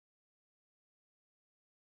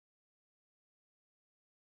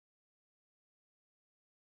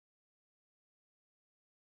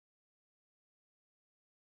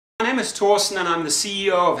My name is Thorsten and I'm the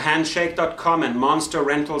CEO of Handshake.com and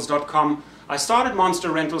MonsterRentals.com. I started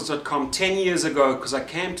MonsterRentals.com 10 years ago because I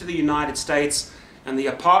came to the United States and the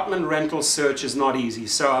apartment rental search is not easy.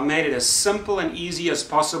 So I made it as simple and easy as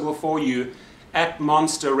possible for you at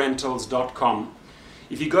MonsterRentals.com.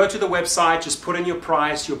 If you go to the website, just put in your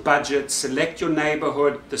price, your budget, select your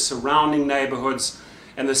neighborhood, the surrounding neighborhoods,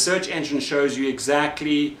 and the search engine shows you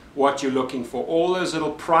exactly what you're looking for. All those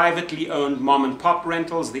little privately owned mom and pop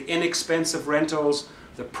rentals, the inexpensive rentals,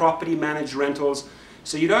 the property managed rentals.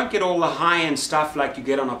 So you don't get all the high-end stuff like you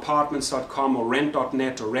get on apartments.com or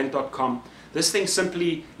rent.net or rent.com. This thing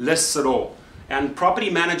simply lists it all. And property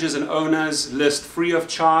managers and owners list free of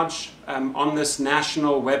charge on this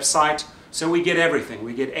national website. So we get everything.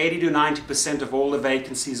 We get 80 to 90% of all the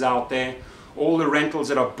vacancies out there. All the rentals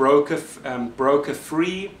that are broker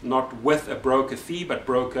free, not with a broker fee, but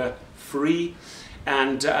broker free.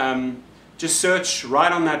 And just search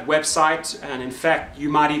right on that website. And in fact, you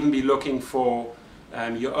might even be looking for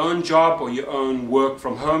your own job or your own work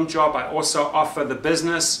from home job. I also offer the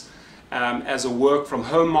business as a work from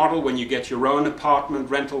home model when you get your own apartment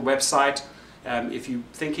rental website. If you're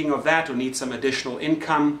thinking of that or need some additional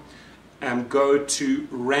income, go to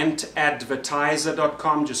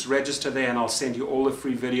rentadvertiser.com, just register there and I'll send you all the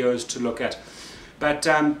free videos to look at. But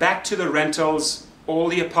back to the rentals, all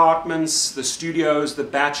the apartments, the studios, the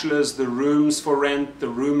bachelors, the rooms for rent, the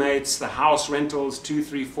roommates, the house rentals, 2,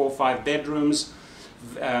 3, 4, 5 bedrooms,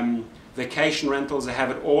 vacation rentals, I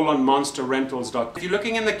have it all on monsterrentals.com. If you're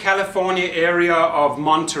looking in the California area of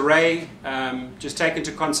Monterey, just take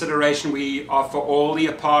into consideration we offer all the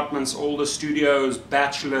apartments, all the studios,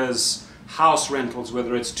 bachelors, house rentals,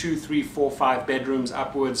 whether it's 2, 3, 4, 5 bedrooms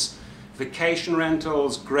upwards, vacation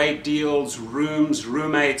rentals, great deals, rooms,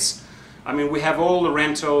 roommates. I mean, we have all the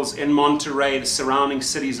rentals in Monterey, the surrounding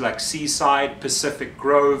cities like Seaside, Pacific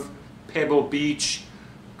Grove, Pebble Beach,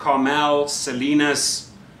 Carmel,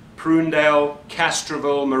 Salinas, Prunedale,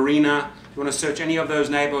 Castroville, Marina. If you want to search any of those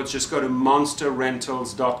neighborhoods, just go to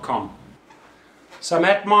monsterrentals.com. So I'm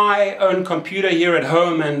at my own computer here at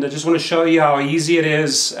home and I just want to show you how easy it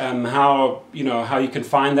is, how you can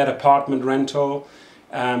find that apartment rental.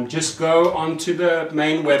 Just go onto the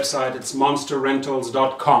main website, it's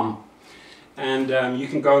monsterrentals.com. And you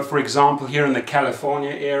can go, for example, here in the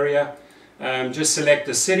California area. Just select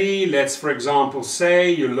the city. Let's, for example,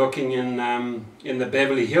 say you're looking in the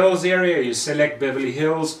Beverly Hills area. You select Beverly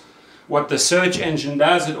Hills. What the search engine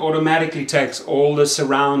does, it automatically takes all the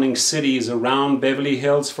surrounding cities around Beverly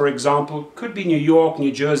Hills, for example. Could be New York,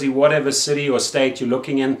 New Jersey, whatever city or state you're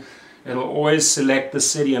looking in. It'll always select the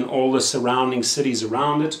city and all the surrounding cities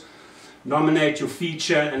around it. Nominate your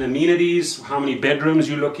feature and amenities, how many bedrooms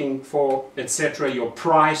you're looking for, etc. Your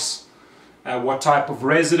price. What type of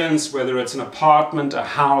residence, whether it's an apartment, a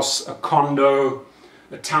house, a condo,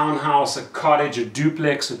 a townhouse, a cottage, a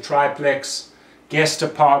duplex, a triplex, guest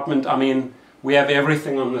apartment. I mean, we have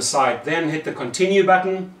everything on the site. Then hit the continue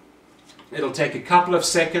button. It'll take a couple of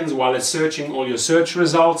seconds while it's searching all your search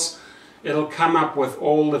results. It'll come up with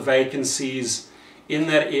all the vacancies in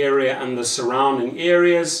that area and the surrounding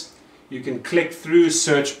areas. You can click through,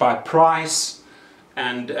 search by price,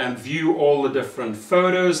 and view all the different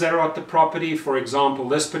photos that are at the property. For example,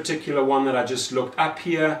 this particular one that I just looked up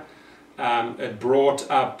here, it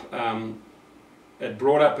brought up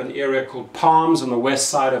an area called Palms on the west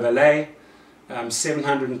side of LA,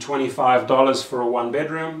 $725 for a one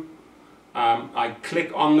bedroom. I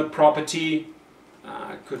click on the property,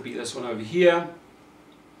 it could be this one over here.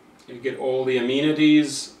 You get all the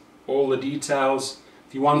amenities, all the details.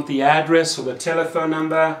 If you want the address or the telephone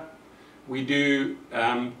number, we do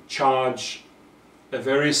charge a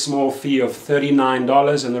very small fee of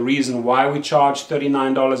 $39, and the reason why we charge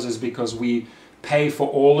 $39 is because we pay for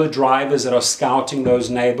all the drivers that are scouting those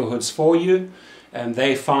neighborhoods for you, and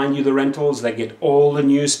they find you the rentals. They get all the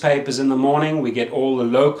newspapers in the morning. We get all the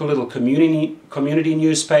local little community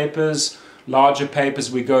newspapers, larger papers.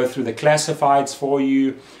 We go through the classifieds for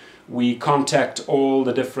you. We contact all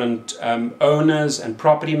the different owners and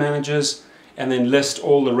property managers and then list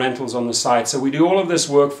all the rentals on the site. So we do all of this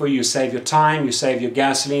work for you. You save your time, you save your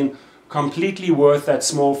gasoline. Completely worth that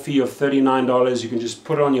small fee of $39. You can just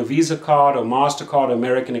put it on your Visa card or MasterCard or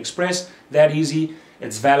American Express. That easy.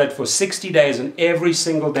 It's valid for 60 days and every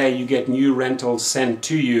single day you get new rentals sent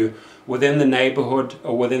to you within the neighborhood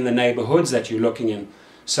or within the neighborhoods that you're looking in.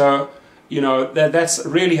 So, that's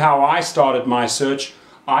really how I started my search.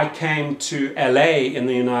 I came to LA in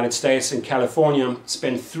the United States, in California,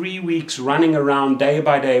 spent 3 weeks running around day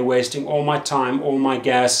by day, wasting all my time, all my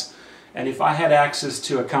gas. And if I had access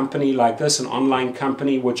to a company like this, an online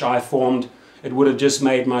company which I formed it would have just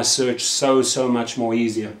made my search so much more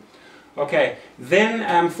easier. Okay,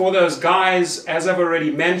 then for those guys, as I've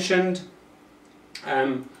already mentioned,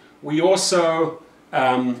 we also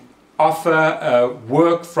offer a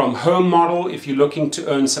work from home model. If you're looking to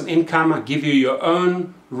earn some income, I'll give you your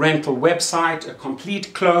own rental website, a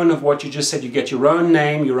complete clone of what you just said. You get your own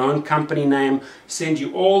name, your own company name, send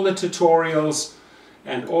you all the tutorials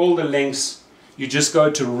and all the links. You just go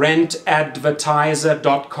to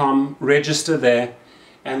rentadvertiser.com, register there,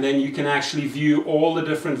 and then you can actually view all the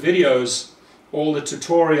different videos, all the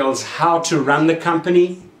tutorials, how to run the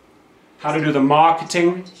company, how to do the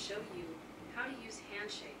marketing. To show you how to use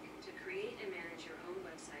Handshake to create and manage your own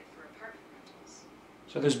website for apartment rentals.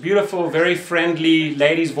 So this beautiful, very friendly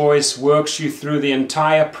lady's voice works you through the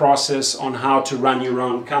entire process on how to run your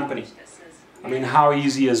own company. I mean, how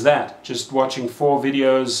easy is that? Just watching 4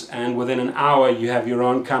 videos and within an hour you have your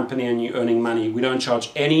own company and you're earning money. We don't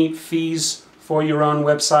charge any fees for your own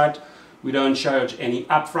website. We don't charge any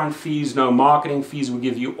upfront fees, no marketing fees. We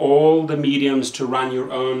give you all the mediums to run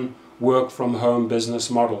your own work from home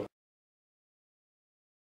business model.